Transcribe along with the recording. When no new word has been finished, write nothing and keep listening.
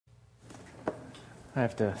I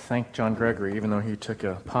have to thank John Gregory, even though he took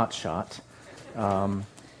a pot shot.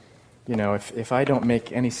 If I don't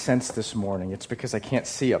make any sense this morning, it's because I can't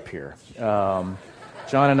see up here. John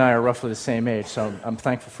and I are roughly the same age, so I'm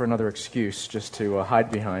thankful for another excuse just to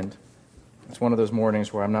hide behind. It's one of those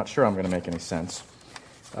mornings where I'm not sure I'm going to make any sense.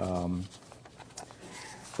 But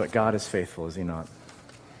God is faithful, is he not?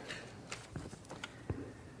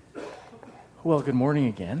 Well, good morning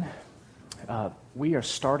again. We are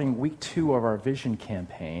starting week 2 of our Vision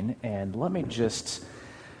campaign, and let me just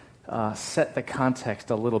set the context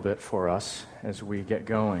a little bit for us as we get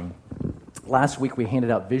going. Last week we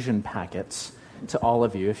handed out Vision packets to all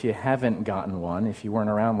of you. If you haven't gotten one, if you weren't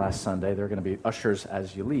around last Sunday, there are going to be ushers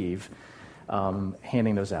as you leave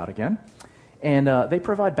handing those out again. And they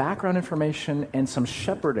provide background information and some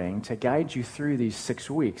shepherding to guide you through these 6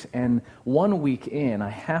 weeks. And 1 week in, I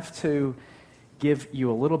have to give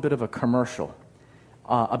you a little bit of a commercial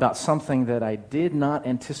about something that I did not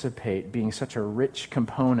anticipate being such a rich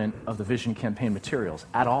component of the Vision campaign materials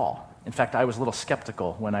at all. In fact, I was a little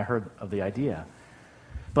skeptical when I heard of the idea.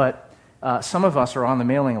 But some of us are on the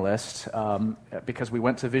mailing list because we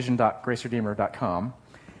went to vision.graceredeemer.com,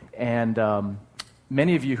 and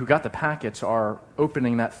many of you who got the packets are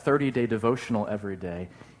opening that 30-day devotional every day.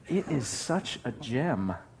 It is such a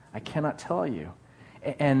gem, I cannot tell you.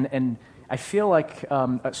 And I feel like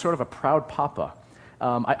sort of a proud papa.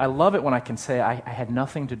 I love it when I can say I had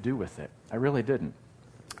nothing to do with it. I really didn't.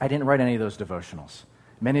 I didn't write any of those devotionals.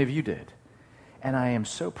 Many of you did. And I am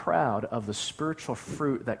so proud of the spiritual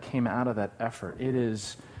fruit that came out of that effort. It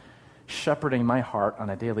is shepherding my heart on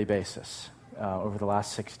a daily basis over the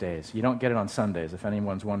last 6 days. You don't get it on Sundays, if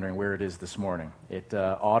anyone's wondering where it is this morning. It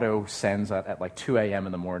auto sends at like 2 a.m.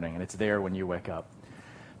 in the morning, and it's there when you wake up.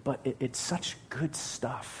 But it's such good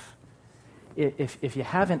stuff. If you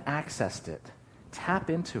haven't accessed it, tap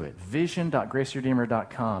into it.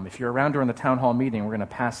 Vision.graceredeemer.com. If you're around during the town hall meeting, we're going to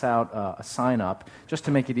pass out a sign-up just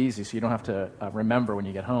to make it easy so you don't have to remember when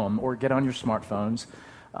you get home, or get on your smartphones,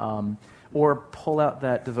 or pull out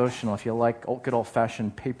that devotional if you like good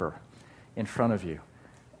old-fashioned paper in front of you,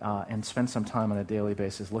 and spend some time on a daily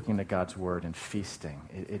basis looking at God's Word and feasting.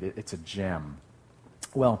 It's a gem.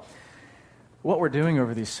 Well, what we're doing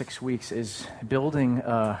over these 6 weeks is building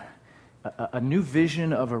a new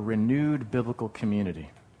vision of a renewed biblical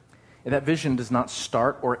community. And that vision does not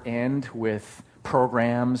start or end with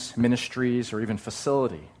programs, ministries, or even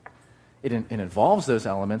facility. It involves those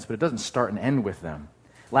elements, but it doesn't start and end with them.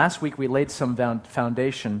 Last week, we laid some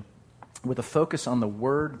foundation with a focus on the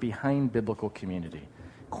word behind biblical community,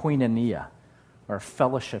 koinonia, or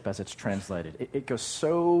fellowship as it's translated. It goes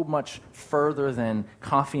so much further than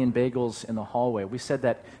coffee and bagels in the hallway. We said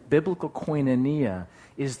that biblical koinonia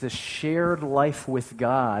is the shared life with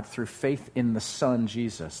God through faith in the Son,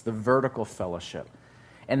 Jesus, the vertical fellowship.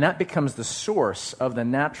 And that becomes the source of the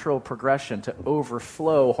natural progression to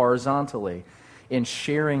overflow horizontally in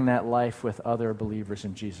sharing that life with other believers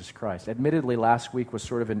in Jesus Christ. Admittedly, last week was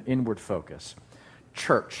sort of an inward focus.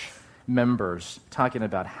 Church members talking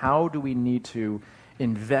about how do we need to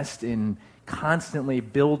invest in constantly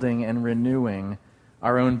building and renewing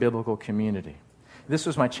our own biblical community. This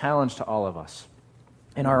was my challenge to all of us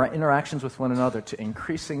in our interactions with one another, to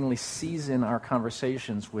increasingly season our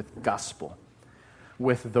conversations with gospel,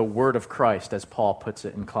 with the word of Christ, as Paul puts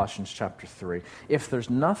it in Colossians chapter 3. If there's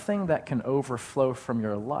nothing that can overflow from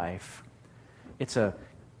your life, it's a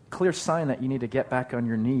clear sign that you need to get back on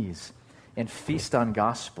your knees and feast on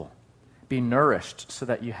gospel. Be nourished so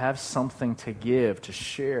that you have something to give, to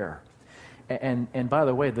share. And by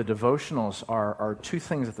the way, the devotionals are two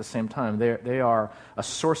things at the same time. They are a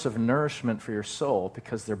source of nourishment for your soul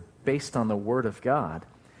because they're based on the Word of God.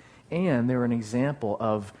 And they're an example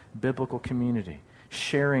of biblical community,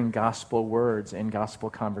 sharing gospel words and gospel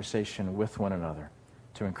conversation with one another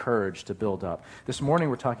to encourage, to build up. This morning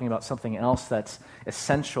we're talking about something else that's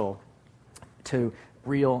essential to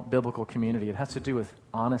real biblical community. It has to do with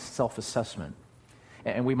honest self-assessment.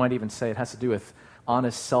 And we might even say it has to do with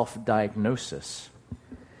honest self-diagnosis.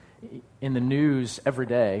 In the news every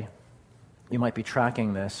day, you might be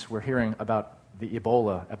tracking this, we're hearing about the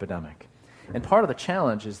Ebola epidemic. And part of the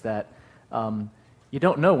challenge is that you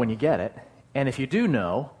don't know when you get it, and if you do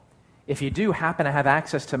know, if you do happen to have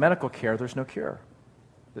access to medical care, there's no cure.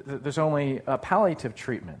 There's only palliative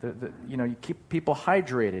treatment. You keep people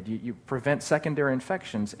hydrated, you prevent secondary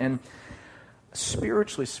infections, and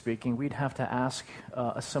spiritually speaking, we'd have to ask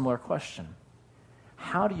a similar question.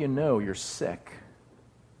 How do you know you're sick?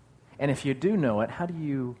 And if you do know it, how do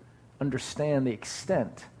you understand the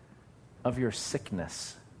extent of your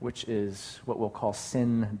sickness, which is what we'll call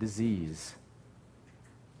sin disease?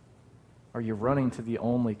 Are you running to the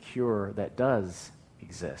only cure that does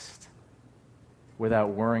exist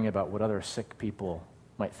without worrying about what other sick people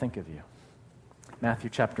might think of you? Matthew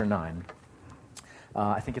chapter 9.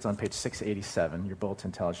 I think it's on page 687. Your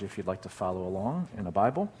bulletin tells you if you'd like to follow along in a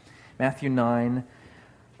Bible. Matthew 9,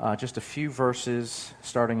 just a few verses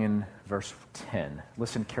starting in verse 10.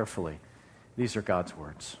 Listen carefully. These are God's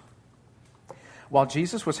words. While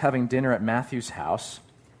Jesus was having dinner at Matthew's house,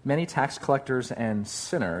 many tax collectors and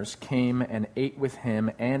sinners came and ate with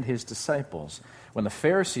him and his disciples. When the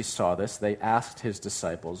Pharisees saw this, they asked his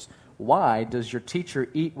disciples, "Why does your teacher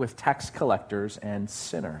eat with tax collectors and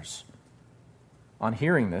sinners?" On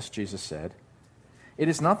hearing this, Jesus said, "It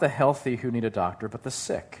is not the healthy who need a doctor, but the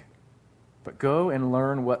sick. But go and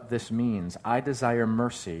learn what this means. I desire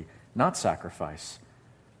mercy, not sacrifice,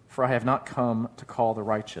 for I have not come to call the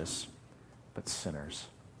righteous, but sinners."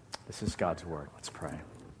 This is God's word. Let's pray.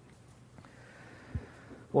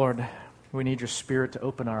 Lord, we need your Spirit to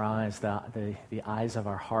open our eyes, the eyes of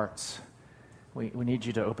our hearts. We need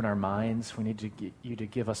you to open our minds. We need you to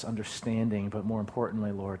give us understanding, but more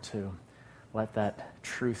importantly, Lord, to let that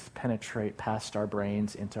truth penetrate past our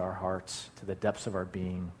brains into our hearts, to the depths of our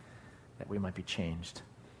being, that we might be changed.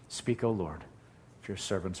 Speak, O Lord, if your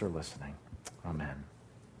servants are listening. Amen.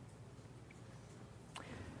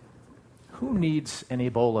 Who needs an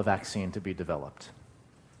Ebola vaccine to be developed?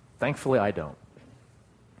 Thankfully, I don't.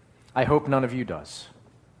 I hope none of you does.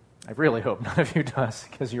 I really hope none of you does,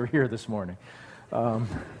 because you're here this morning.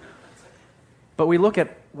 But we look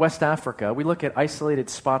at West Africa, we look at isolated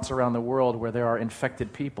spots around the world where there are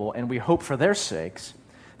infected people, and we hope for their sakes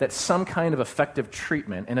that some kind of effective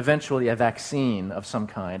treatment, and eventually a vaccine of some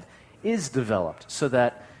kind, is developed so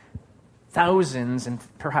that thousands and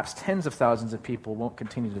perhaps tens of thousands of people won't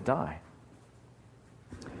continue to die.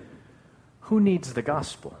 Who needs the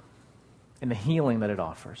gospel and the healing that it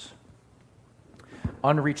offers?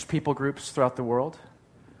 Unreached people groups throughout the world,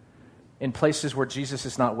 in places where Jesus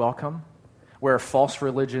is not welcome, where false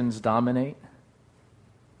religions dominate.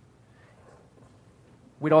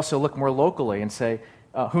 We'd also look more locally and say,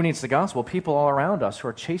 who needs the gospel? People all around us who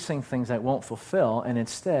are chasing things that won't fulfill and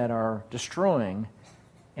instead are destroying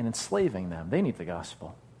and enslaving them. They need the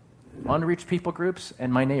gospel. Unreached people groups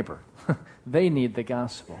and my neighbor, they need the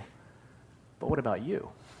gospel. But what about you?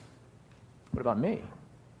 What about me?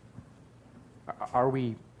 Are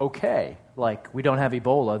we okay? Like we don't have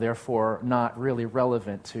Ebola, therefore not really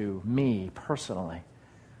relevant to me personally.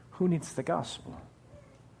 Who needs the gospel?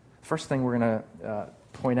 First thing we're going to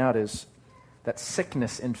point out is that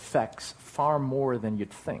sickness infects far more than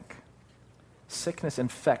you'd think. Sickness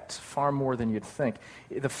infects far more than you'd think.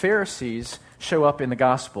 The Pharisees show up in the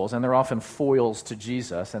Gospels, and they're often foils to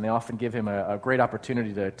Jesus, and they often give him a great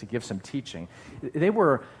opportunity to give some teaching. They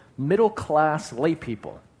were middle-class lay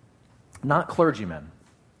people, not clergymen.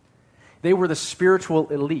 They were the spiritual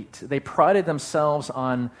elite. They prided themselves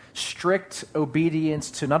on strict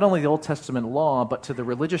obedience to not only the Old Testament law, but to the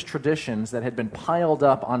religious traditions that had been piled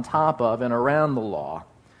up on top of and around the law.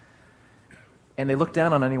 And they looked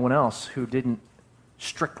down on anyone else who didn't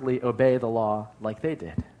strictly obey the law like they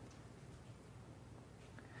did.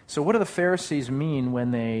 So what do the Pharisees mean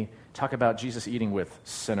when they talk about Jesus eating with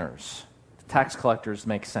sinners? Tax collectors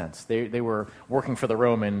make sense. They were working for the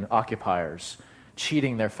Roman occupiers,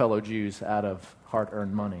 cheating their fellow Jews out of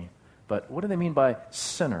hard-earned money. But what do they mean by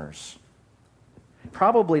sinners?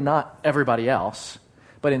 Probably not everybody else,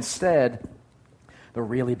 but instead the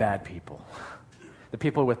really bad people. The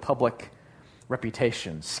people with public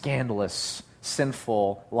reputations, scandalous,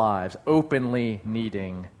 sinful lives, openly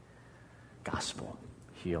needing gospel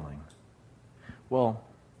healing. Well,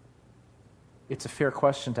 it's a fair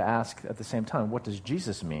question to ask at the same time. What does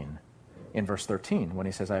Jesus mean in verse 13 when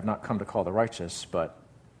he says, I have not come to call the righteous, but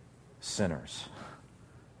sinners?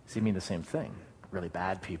 Does he mean the same thing? Really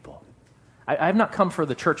bad people. I have not come for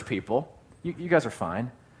the church people. You guys are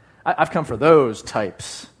fine. I've come for those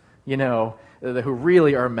types, who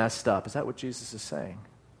really are messed up. Is that what Jesus is saying?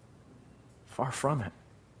 Far from it.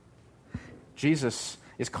 Jesus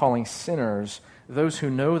is calling sinners those who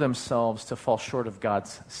know themselves to fall short of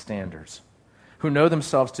God's standards, who know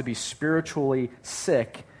themselves to be spiritually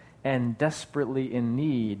sick and desperately in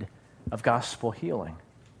need of gospel healing.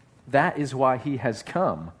 That is why he has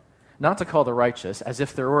come, not to call the righteous, as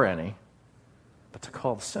if there were any, but to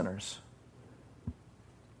call the sinners.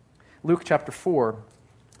 Luke chapter 4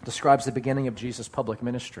 describes the beginning of Jesus' public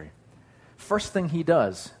ministry. First thing he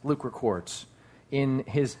does, Luke records, in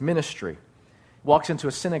his ministry, walks into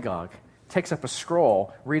a synagogue, takes up a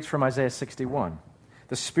scroll, reads from Isaiah 61.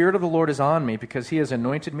 The Spirit of the Lord is on me because he has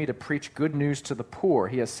anointed me to preach good news to the poor.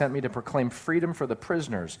 He has sent me to proclaim freedom for the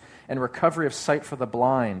prisoners and recovery of sight for the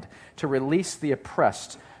blind, to release the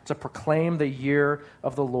oppressed, to proclaim the year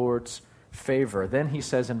of the Lord's favor. Then he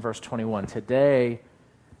says in verse 21, today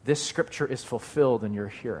this scripture is fulfilled in your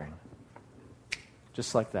hearing.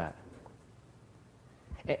 Just like that.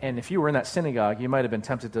 And if you were in that synagogue, you might have been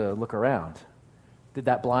tempted to look around. Did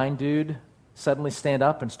that blind dude suddenly stand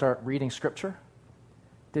up and start reading scripture?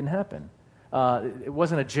 Didn't happen. It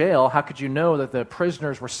wasn't a jail. How could you know that the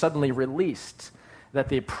prisoners were suddenly released, that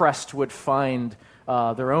the oppressed would find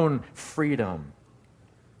their own freedom?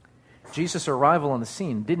 Jesus' arrival on the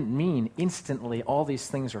scene didn't mean instantly all these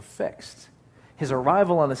things are fixed. His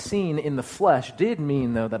arrival on the scene in the flesh did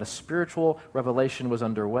mean, though, that a spiritual revelation was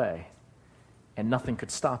underway, and nothing could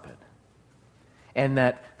stop it. And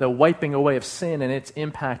that the wiping away of sin and its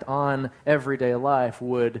impact on everyday life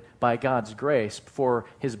would, by God's grace, for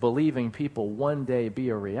his believing people, one day be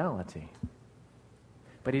a reality.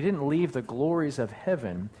 But he didn't leave the glories of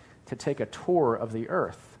heaven to take a tour of the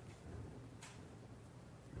earth.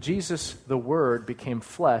 Jesus, the Word, became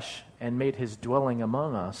flesh and made his dwelling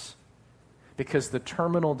among us because the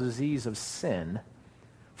terminal disease of sin,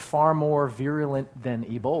 far more virulent than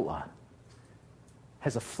Ebola,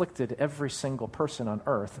 has afflicted every single person on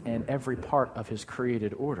earth and every part of his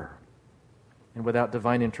created order. And without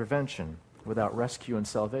divine intervention, without rescue and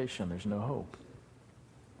salvation, there's no hope.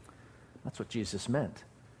 That's what Jesus meant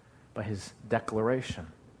by his declaration.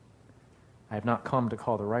 I have not come to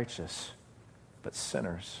call the righteous, but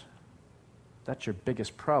sinners. That's your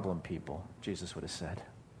biggest problem, people, Jesus would have said.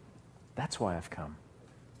 That's why I've come.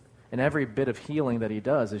 And every bit of healing that he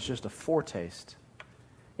does is just a foretaste.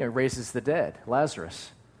 He raises the dead.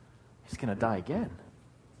 Lazarus, he's going to die again.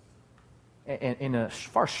 And in a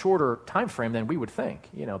far shorter time frame than we would think,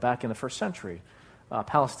 back in the first century.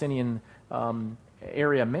 Palestinian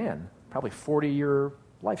area man, probably 40-year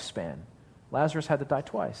lifespan. Lazarus had to die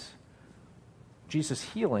twice. Jesus'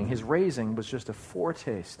 healing, his raising, was just a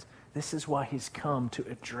foretaste. This is why he's come, to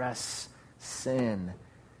address sin.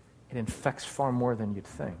 It infects far more than you'd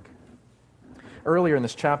think. Earlier in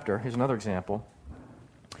this chapter, here's another example.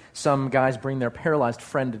 Some guys bring their paralyzed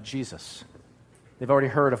friend to Jesus. They've already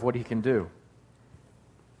heard of what he can do.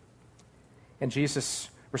 And Jesus'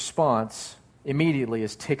 response immediately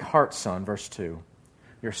is, take heart, son, verse 2.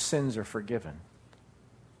 Your sins are forgiven.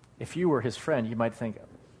 If you were his friend, you might think,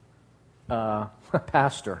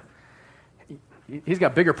 pastor, he's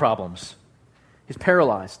got bigger problems. He's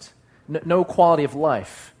paralyzed. No quality of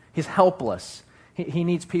life. He's helpless. He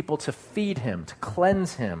needs people to feed him, to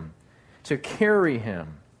cleanse him, to carry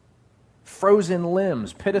him. Frozen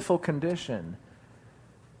limbs, pitiful condition.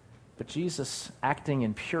 But Jesus, acting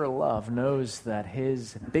in pure love, knows that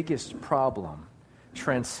his biggest problem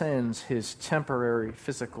transcends his temporary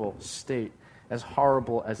physical state, as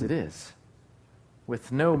horrible as it is.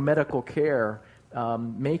 With no medical care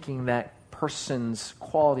making that person's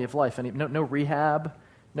quality of life, and no rehab,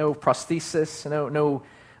 no prosthesis, no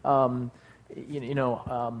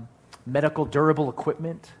medical durable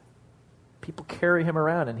equipment. People carry him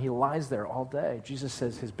around, and he lies there all day. Jesus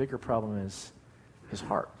says his bigger problem is his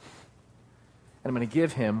heart. And I'm going to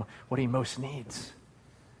give him what he most needs.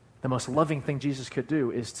 The most loving thing Jesus could do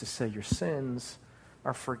is to say, your sins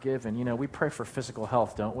are forgiven. We pray for physical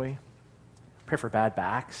health, don't we? Pray for bad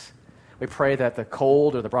backs. We pray that the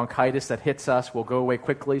cold or the bronchitis that hits us will go away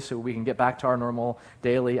quickly so we can get back to our normal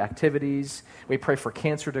daily activities. We pray for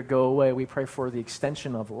cancer to go away. We pray for the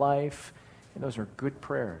extension of life. And those are good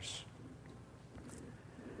prayers.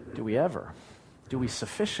 Do we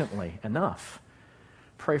sufficiently enough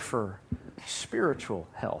pray for spiritual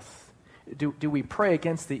health? Do we pray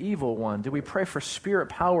against the evil one? Do we pray for spirit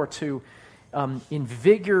power to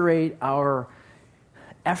invigorate our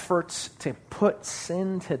efforts to put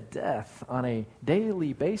sin to death on a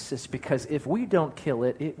daily basis? Because if we don't kill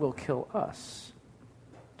it, it will kill us.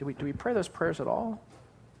 Do we pray those prayers at all?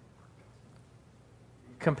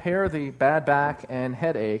 Compare the bad back and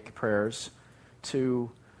headache prayers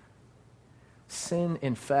to sin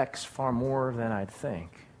infects far more than I'd think.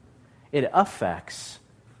 It affects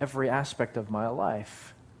every aspect of my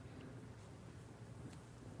life.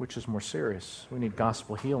 Which is more serious? We need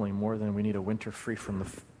gospel healing more than we need a winter free from the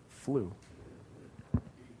flu.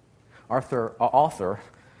 Author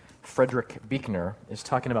Frederick Buechner is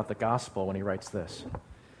talking about the gospel when he writes this.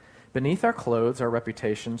 Beneath our clothes, our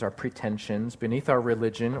reputations, our pretensions, beneath our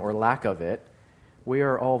religion or lack of it, we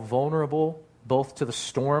are all vulnerable both to the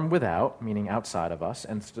storm without, meaning outside of us,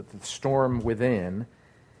 and to the storm within.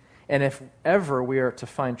 And if ever we are to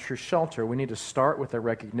find true shelter, we need to start with a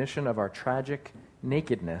recognition of our tragic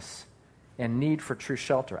nakedness, and need for true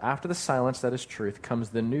shelter. After the silence that is truth comes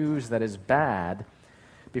the news that is bad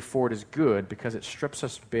before it is good, because it strips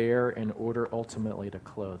us bare in order ultimately to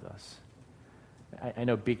clothe us. I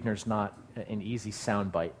know Buechner's not an easy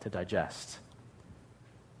soundbite to digest,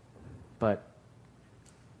 but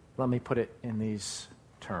let me put it in these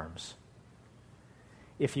terms.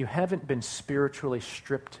 If you haven't been spiritually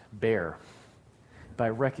stripped bare by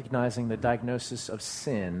recognizing the diagnosis of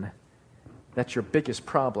sin, that's your biggest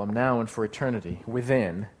problem now and for eternity,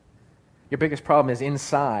 within. Your biggest problem is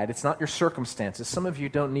inside. It's not your circumstances. Some of you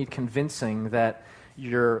don't need convincing that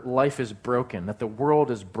your life is broken, that the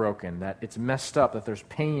world is broken, that it's messed up, that there's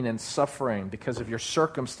pain and suffering because of your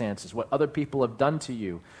circumstances, what other people have done to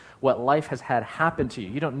you, what life has had happen to you.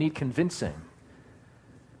 You don't need convincing.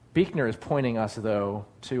 Buechner is pointing us, though,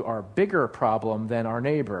 to our bigger problem than our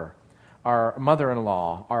neighbor, our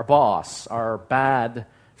mother-in-law, our boss, our bad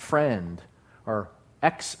friend, our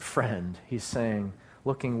ex-friend. He's saying,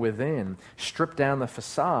 looking within, strip down the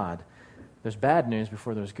facade. There's bad news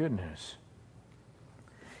before there's good news.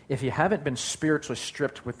 If you haven't been spiritually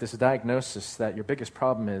stripped with this diagnosis that your biggest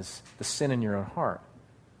problem is the sin in your own heart,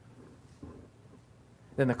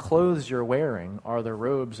 then the clothes you're wearing are the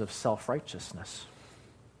robes of self-righteousness.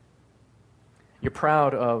 You're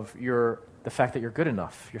proud of the fact that you're good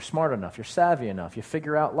enough, you're smart enough, you're savvy enough, you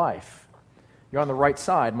figure out life. You're on the right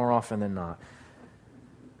side more often than not.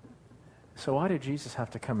 So why did Jesus have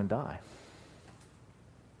to come and die?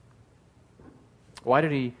 Why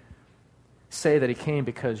did he say that he came?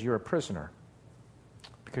 Because you're a prisoner,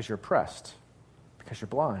 because you're oppressed, because you're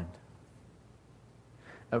blind?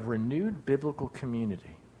 A renewed biblical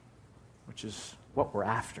community, which is what we're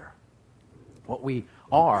after, what we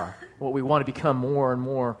are, what we want to become more and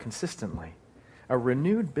more consistently. A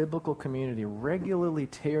renewed biblical community regularly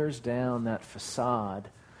tears down that facade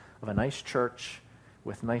of a nice church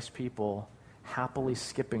with nice people happily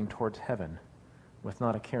skipping towards heaven with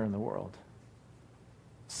not a care in the world.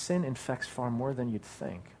 Sin infects far more than you'd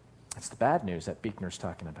think. That's the bad news that Buechner's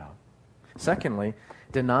talking about. Secondly,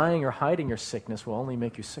 denying or hiding your sickness will only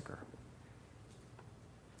make you sicker.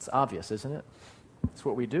 It's obvious, isn't it? It's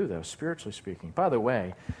what we do, though, spiritually speaking. By the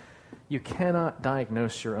way, you cannot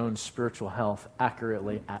diagnose your own spiritual health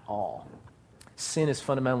accurately at all. Sin is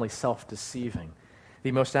fundamentally self-deceiving.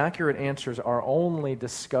 The most accurate answers are only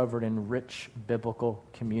discovered in rich biblical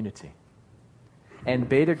community. And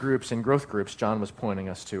beta groups and growth groups, John was pointing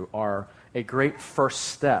us to, are a great first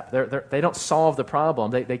step. They don't solve the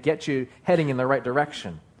problem. They get you heading in the right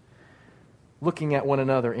direction. Looking at one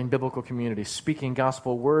another in biblical community, speaking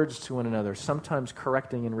gospel words to one another, sometimes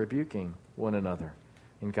correcting and rebuking one another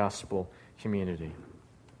in gospel community.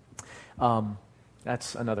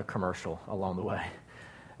 That's another commercial along the way.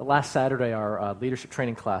 Last Saturday, our leadership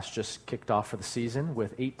training class just kicked off for the season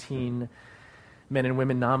with 18 men and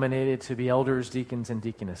women nominated to be elders, deacons, and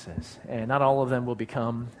deaconesses. And not all of them will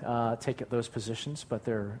take those positions, but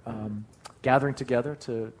they're gathering together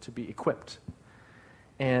to be equipped.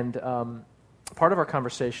 And part of our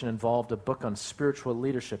conversation involved a book on spiritual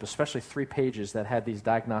leadership, especially 3 pages that had these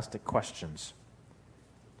diagnostic questions.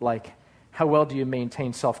 Like, how well do you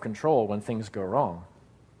maintain self-control when things go wrong?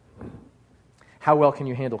 How well can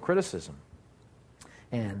you handle criticism?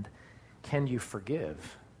 And can you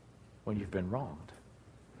forgive when you've been wronged?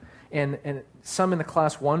 And some in the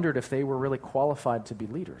class wondered if they were really qualified to be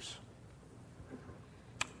leaders.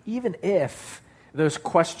 Even if those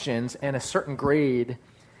questions and a certain grade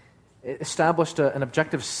established an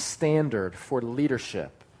objective standard for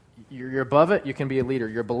leadership. You're above it, you can be a leader.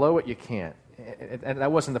 You're below it, you can't. And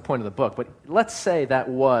that wasn't the point of the book, but let's say that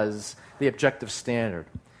was the objective standard,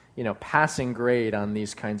 passing grade on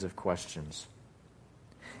these kinds of questions.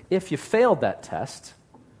 If you failed that test,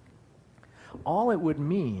 all it would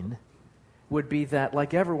mean would be that,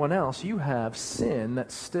 like everyone else, you have sin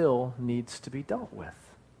that still needs to be dealt with.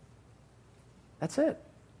 That's it.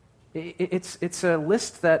 It's a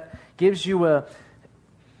list that gives you a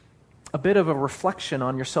bit of a reflection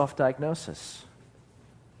on your self-diagnosis.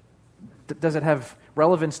 Does it have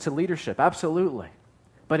relevance to leadership? Absolutely.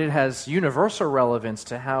 But it has universal relevance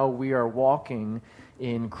to how we are walking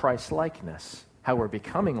in Christ-likeness, how we're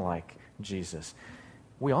becoming like Jesus.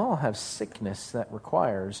 We all have sickness that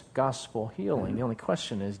requires gospel healing. The only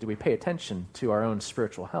question is, do we pay attention to our own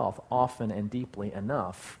spiritual health often and deeply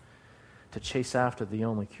enough to chase after the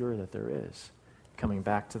only cure that there is, coming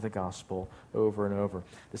back to the gospel over and over?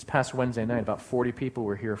 This past Wednesday night, about 40 people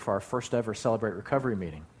were here for our first ever Celebrate Recovery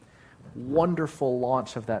meeting. Wonderful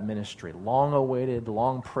launch of that ministry, long awaited,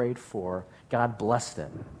 long prayed for. God blessed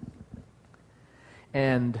it.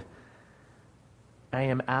 And I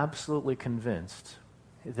am absolutely convinced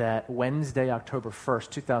that Wednesday, October 1st,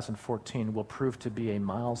 2014, will prove to be a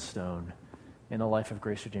milestone in the life of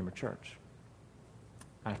Grace Redeemer Church.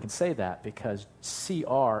 I can say that because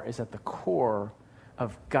CR is at the core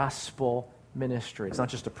of gospel ministry. It's not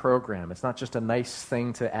just a program. It's not just a nice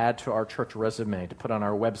thing to add to our church resume, to put on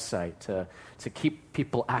our website, to keep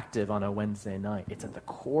people active on a Wednesday night. It's at the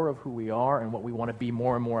core of who we are and what we want to be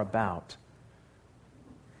more and more about.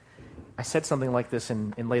 I said something like this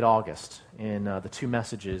in late August in the 2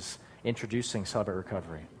 messages introducing Celebrate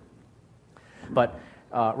Recovery. But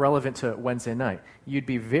relevant to Wednesday night, you'd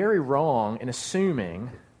be very wrong in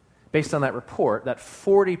assuming, based on that report, that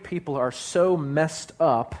 40 people are so messed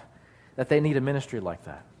up that they need a ministry like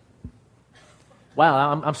that.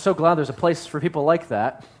 Wow, I'm so glad there's a place for people like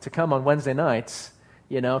that to come on Wednesday nights,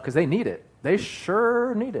 because they need it. They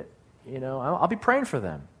sure need it. I'll be praying for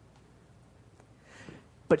them.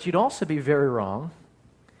 But you'd also be very wrong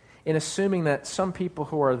in assuming that some people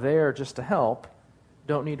who are there just to help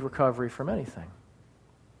don't need recovery from anything.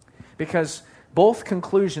 Because both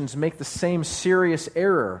conclusions make the same serious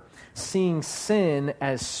error, seeing sin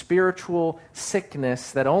as spiritual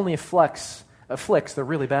sickness that only afflicts the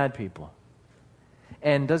really bad people.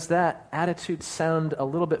 And does that attitude sound a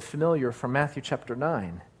little bit familiar from Matthew chapter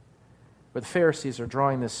 9, where the Pharisees are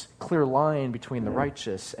drawing this clear line between the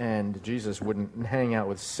righteous, and Jesus wouldn't hang out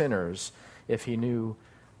with sinners if he knew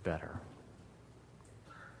better?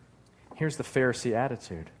 Here's the Pharisee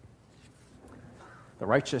attitude. The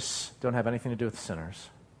righteous don't have anything to do with sinners.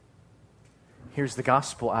 Here's the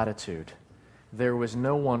gospel attitude. There was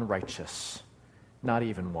no one righteous, not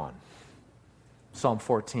even one. Psalm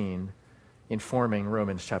 14 informing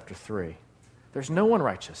Romans chapter 3. There's no one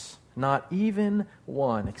righteous, not even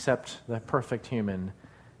one, except the perfect human,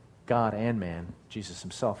 God and man, Jesus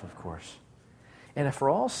himself, of course. And if we're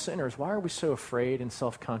all sinners, why are we so afraid and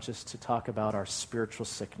self-conscious to talk about our spiritual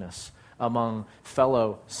sickness among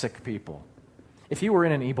fellow sick people? If you were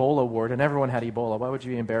in an Ebola ward and everyone had Ebola, why would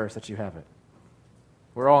you be embarrassed that you have it?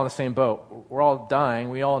 We're all in the same boat. We're all dying.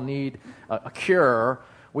 We all need a cure.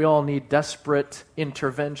 We all need desperate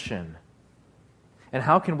intervention. And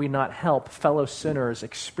how can we not help fellow sinners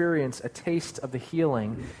experience a taste of the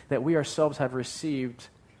healing that we ourselves have received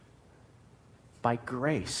by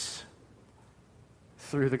grace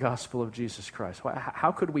through the gospel of Jesus Christ?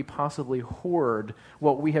 How could we possibly hoard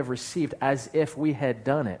what we have received as if we had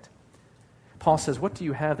done it? Paul says, what do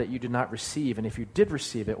you have that you did not receive? And if you did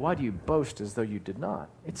receive it, why do you boast as though you did not?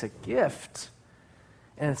 It's a gift.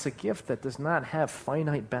 And it's a gift that does not have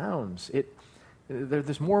finite bounds.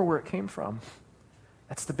 There's more where it came from.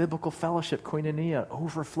 That's the biblical fellowship, koinonia,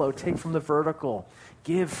 overflow, take from the vertical,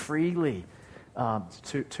 give freely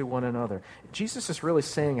to one another. Jesus is really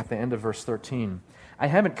saying at the end of verse 13, I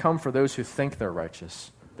haven't come for those who think they're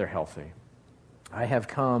righteous, they're healthy. I have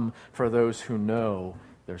come for those who know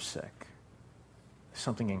they're sick.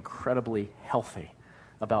 Something incredibly healthy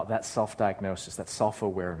about that self-diagnosis, that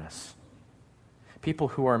self-awareness. People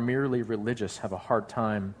who are merely religious have a hard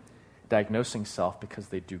time diagnosing self because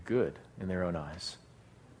they do good in their own eyes.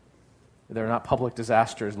 They're not public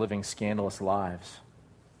disasters living scandalous lives.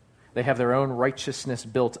 They have their own righteousness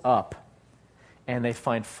built up, and they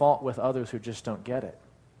find fault with others who just don't get it.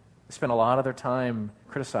 They spend a lot of their time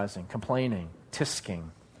criticizing, complaining,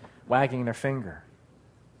 tisking, wagging their finger.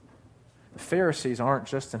 The Pharisees aren't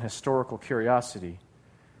just an historical curiosity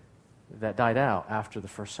that died out after the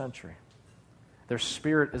first century. Their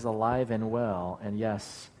spirit is alive and well, and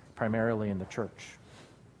yes, primarily in the church.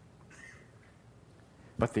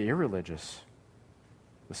 But the irreligious,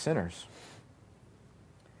 the sinners,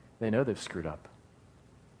 they know they've screwed up.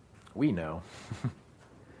 We know.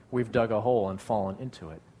 We've dug a hole and fallen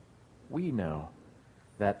into it. We know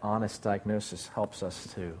that honest diagnosis helps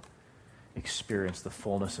us to experience the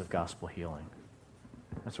fullness of gospel healing.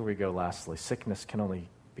 That's where we go lastly. Sickness can only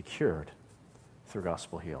be cured through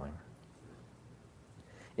gospel healing.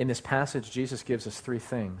 In this passage, Jesus gives us 3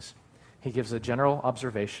 things. He gives a general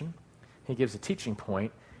observation, he gives a teaching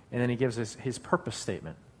point, and then he gives us his purpose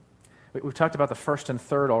statement. We've talked about the first and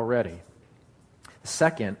third already. The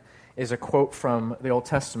second is a quote from the Old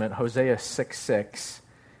Testament, Hosea 6:6.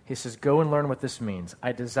 He says, go and learn what this means.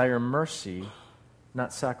 I desire mercy,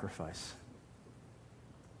 not sacrifice.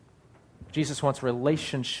 Jesus wants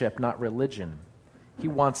relationship, not religion. He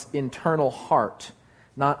wants internal heart,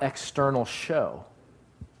 not external show.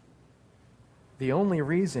 The only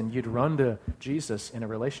reason you'd run to Jesus in a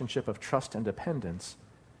relationship of trust and dependence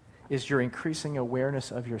is your increasing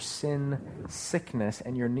awareness of your sin, sickness,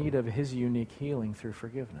 and your need of his unique healing through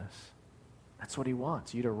forgiveness. That's what he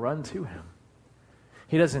wants, you to run to him.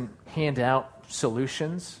 He doesn't hand out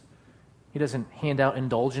solutions. He doesn't hand out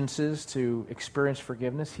indulgences to experience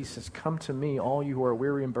forgiveness. He says, come to me, all you who are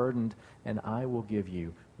weary and burdened, and I will give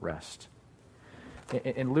you rest.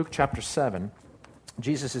 In Luke chapter 7,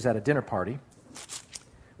 Jesus is at a dinner party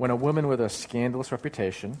when a woman with a scandalous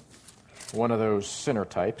reputation, one of those sinner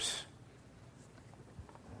types,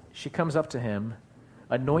 she comes up to him,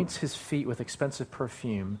 anoints his feet with expensive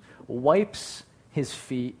perfume, wipes his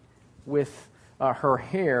feet with her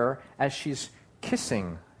hair as she's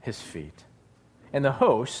kissing his feet. And the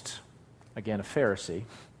host, again a Pharisee,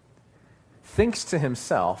 thinks to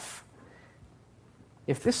himself,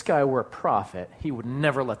 if this guy were a prophet, he would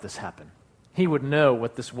never let this happen. He would know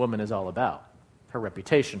what this woman is all about. Her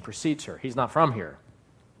reputation precedes her. He's not from here.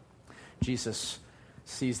 Jesus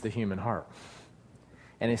sees the human heart.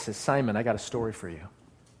 And he says, Simon, I got a story for you.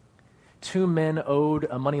 2 men owed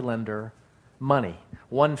a moneylender money,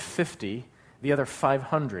 one 50, the other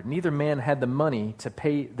 500. Neither man had the money to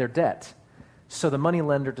pay their debt. So the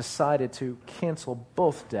moneylender decided to cancel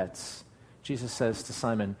both debts. Jesus says to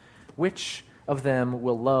Simon, which of them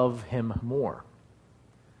will love him more?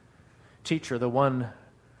 Teacher, the one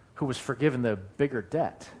who was forgiven the bigger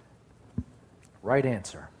debt. Right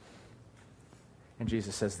answer. And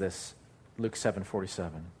Jesus says this, Luke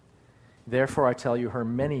 7:47. Therefore I tell you, her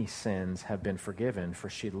many sins have been forgiven,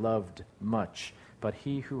 for she loved much. But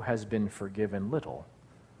he who has been forgiven little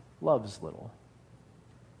loves little.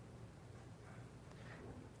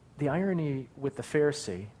 The irony with the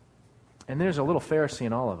Pharisee, and there's a little Pharisee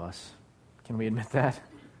in all of us, can we admit that?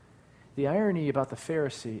 The irony about the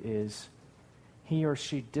Pharisee is he or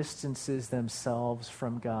she distances themselves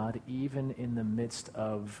from God even in the midst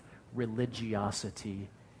of religiosity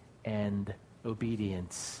and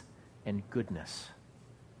obedience and goodness.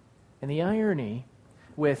 And the irony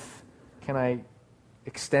with, can I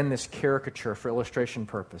extend this caricature for illustration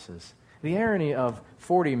purposes? The irony of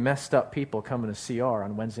 40 messed up people coming to CR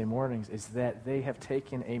on Wednesday mornings is that they have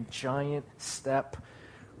taken a giant step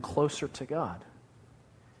closer to God.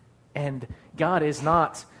 And God is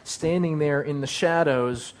not standing there in the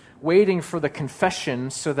shadows waiting for the confession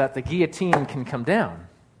so that the guillotine can come down.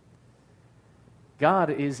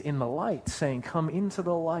 God is in the light, saying, come into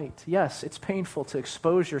the light. Yes, it's painful to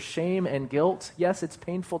expose your shame and guilt. Yes, it's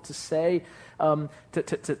painful to say,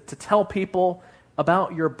 to tell people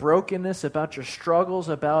about your brokenness, about your struggles,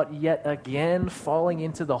 about yet again falling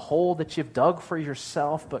into the hole that you've dug for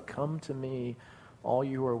yourself. But come to me, all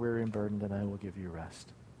you who are weary and burdened, and I will give you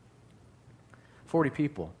rest. 40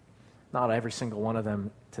 people, not every single one of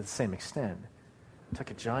them to the same extent,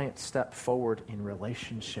 took a giant step forward in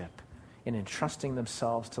relationship, in entrusting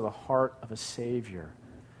themselves to the heart of a Savior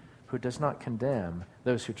who does not condemn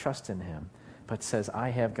those who trust in him, but says, I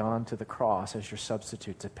have gone to the cross as your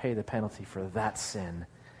substitute to pay the penalty for that sin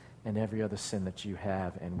and every other sin that you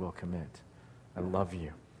have and will commit. I love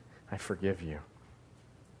you. I forgive you.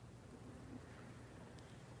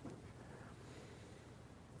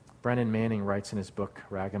 Brennan Manning writes in his book,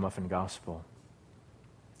 Ragamuffin Gospel,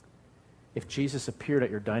 if Jesus appeared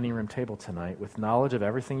at your dining room table tonight with knowledge of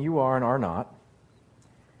everything you are and are not,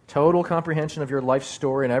 total comprehension of your life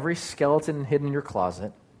story and every skeleton hidden in your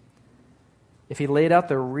closet, if he laid out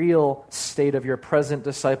the real state of your present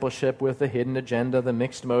discipleship with the hidden agenda, the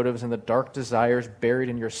mixed motives, and the dark desires buried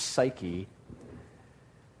in your psyche,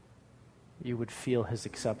 you would feel his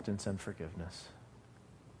acceptance and forgiveness.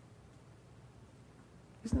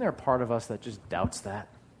 Isn't there a part of us that just doubts that?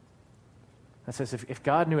 That says, if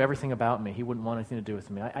God knew everything about me, he wouldn't want anything to do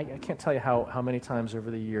with me. I can't tell you how many times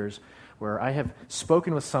over the years where I have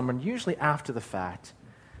spoken with someone, usually after the fact,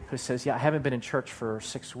 who says, I haven't been in church for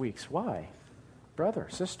 6 weeks. Why? Brother,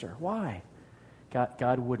 sister, why?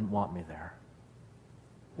 God wouldn't want me there.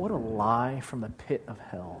 What a lie from the pit of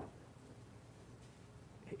hell.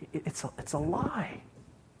 It's a lie.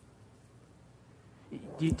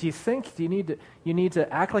 Do you think you need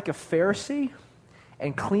to act like a Pharisee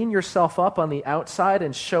and clean yourself up on the outside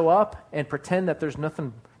and show up and pretend that there's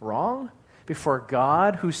nothing wrong before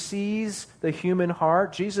God who sees the human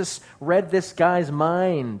heart? Jesus read this guy's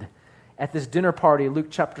mind at this dinner party, Luke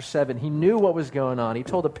chapter 7. He knew what was going on. He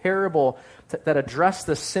told a parable that addressed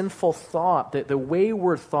the sinful thought, the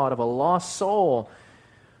wayward thought of a lost soul.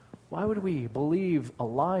 Why would we believe a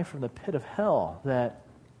lie from the pit of hell that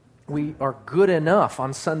we are good enough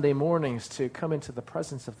on Sunday mornings to come into the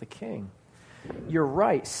presence of the King? You're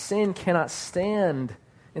right. Sin cannot stand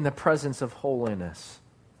in the presence of holiness.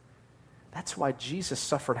 That's why Jesus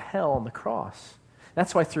suffered hell on the cross.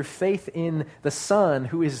 That's why through faith in the Son,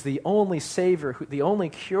 who is the only Savior, the only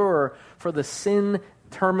cure for the sin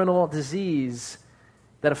terminal disease,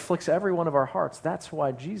 that afflicts every one of our hearts. That's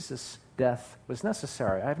why Jesus' death was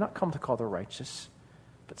necessary. I have not come to call the righteous,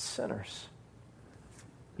 but sinners.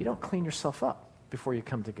 You don't clean yourself up before you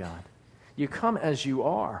come to God. You come as you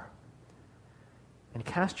are and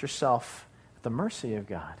cast yourself at the mercy of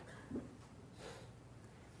God.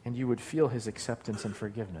 And you would feel his acceptance and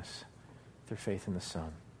forgiveness through faith in the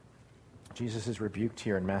Son. Jesus is rebuked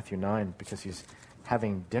here in Matthew 9 because he's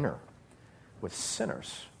having dinner with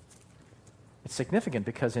sinners. It's significant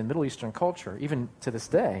because in Middle Eastern culture, even to this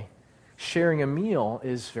day, sharing a meal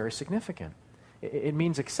is very significant. It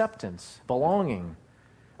means acceptance, belonging,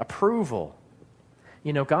 approval.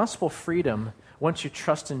 You know, gospel freedom, once you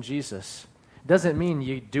trust in Jesus, doesn't mean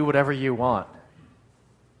you do whatever you want.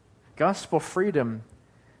 Gospel freedom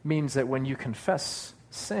means that when you confess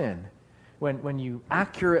sin, when you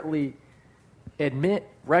accurately admit,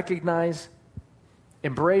 recognize,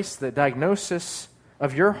 embrace the diagnosis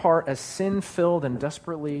of your heart as sin-filled and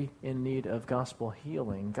desperately in need of gospel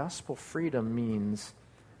healing, gospel freedom means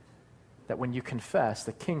that when you confess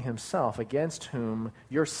the King himself against whom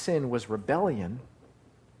your sin was rebellion,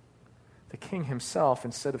 the King himself,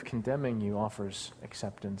 instead of condemning you, offers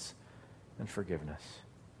acceptance and forgiveness.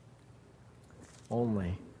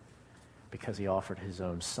 Only because he offered his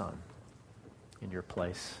own Son in your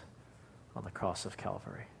place on the cross of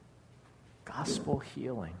Calvary. Gospel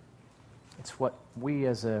healing. It's what we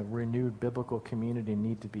as a renewed biblical community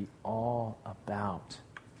need to be all about.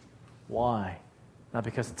 Why? Not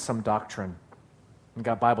because it's some doctrine, and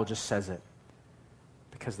God's Bible just says it.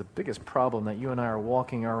 Because the biggest problem that you and I are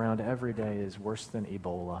walking around every day is worse than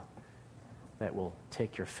Ebola. That will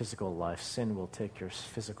take your physical life. Sin will take your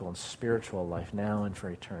physical and spiritual life now and for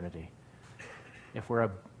eternity. If we're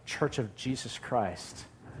a church of Jesus Christ,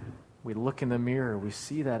 we look in the mirror, we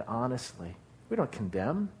see that honestly. We don't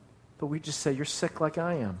condemn, but we just say, you're sick like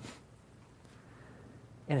I am.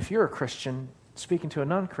 And if you're a Christian, speaking to a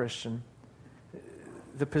non-Christian,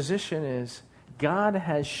 the position is, God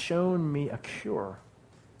has shown me a cure.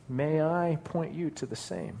 May I point you to the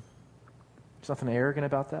same? There's nothing arrogant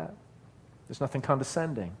about that. There's nothing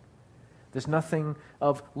condescending. There's nothing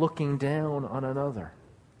of looking down on another.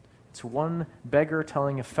 It's one beggar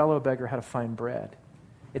telling a fellow beggar how to find bread.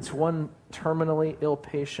 It's one terminally ill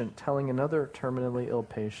patient telling another terminally ill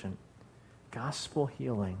patient, gospel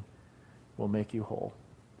healing will make you whole.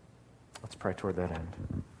 Let's pray toward that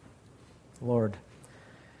end. Lord,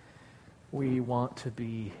 we want to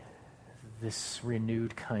be this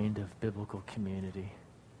renewed kind of biblical community.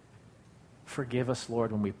 Forgive us,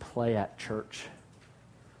 Lord, when we play at church.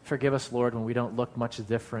 Forgive us, Lord, when we don't look much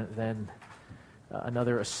different than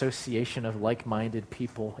another association of like-minded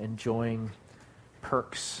people enjoying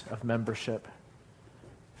perks of membership.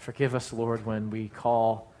 Forgive us, Lord, when we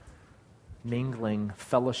call mingling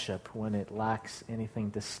fellowship when it lacks anything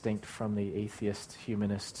distinct from the atheist,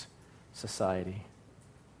 humanist society.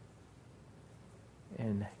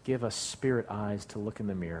 And give us spirit eyes to look in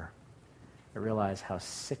the mirror and realize how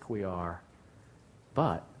sick we are,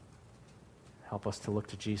 but help us to look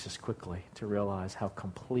to Jesus quickly to realize how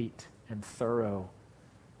complete and thorough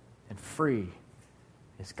and free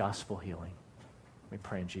is gospel healing. We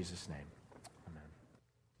pray in Jesus' name.